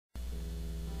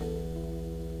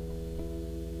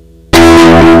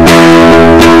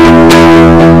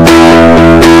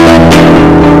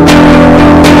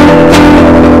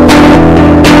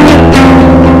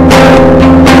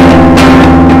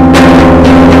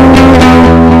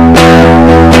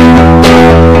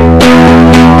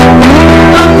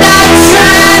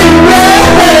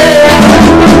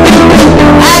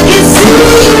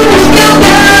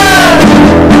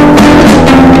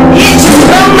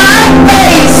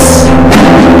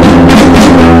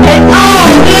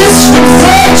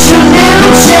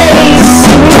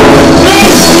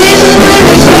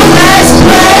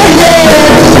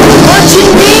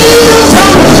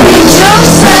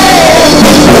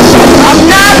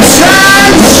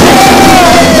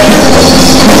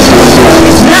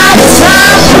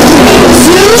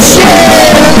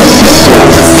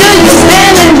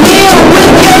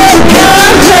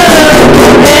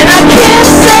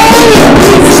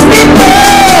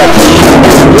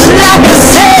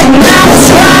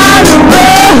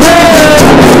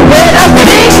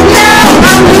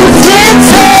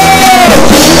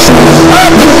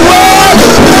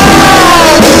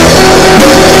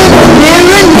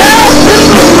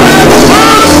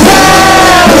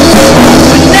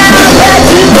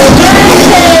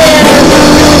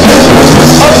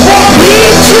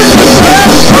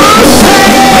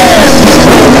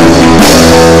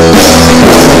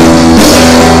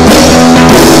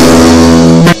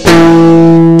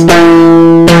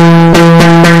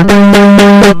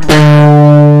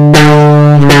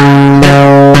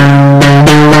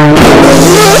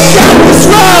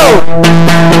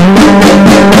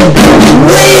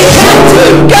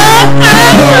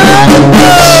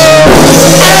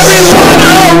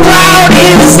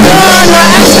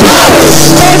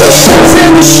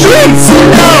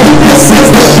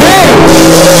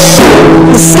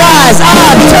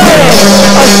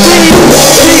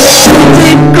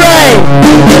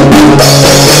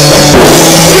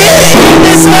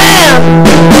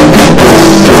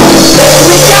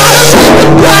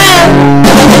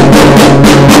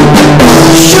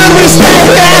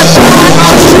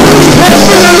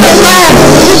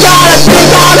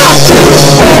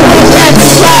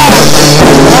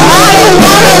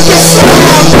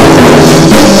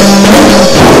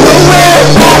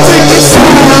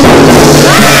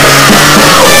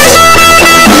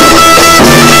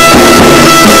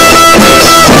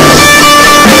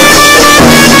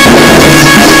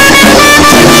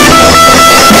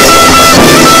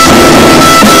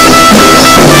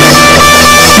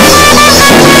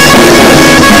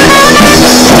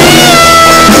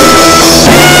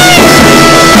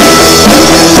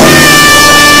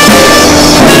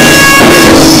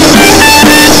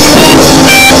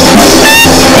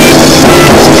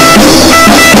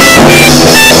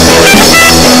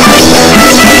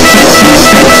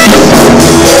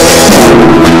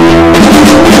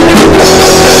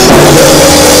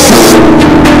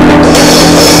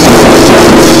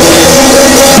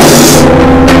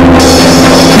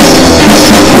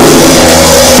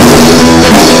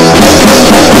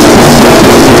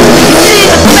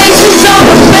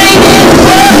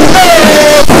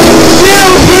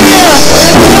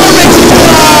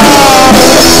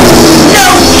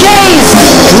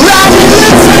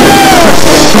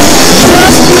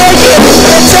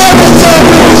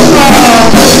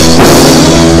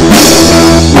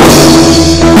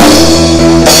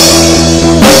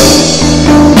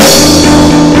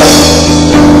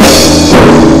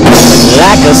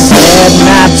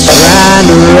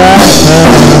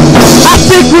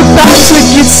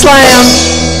slammed.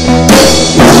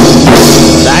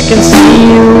 I can see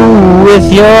you with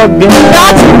your gun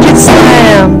about to get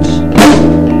slammed.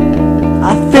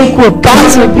 I think we're about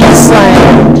to be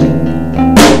slammed.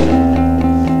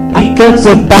 I think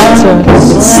we're about to be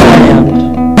slammed.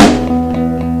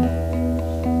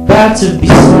 About to be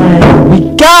slammed.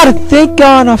 We gotta think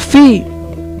on our feet,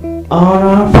 On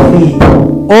our feet.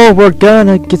 or we're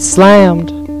gonna get slammed.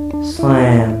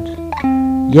 Slammed.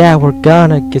 Yeah, we're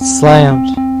gonna get slammed.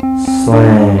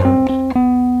 Slammed.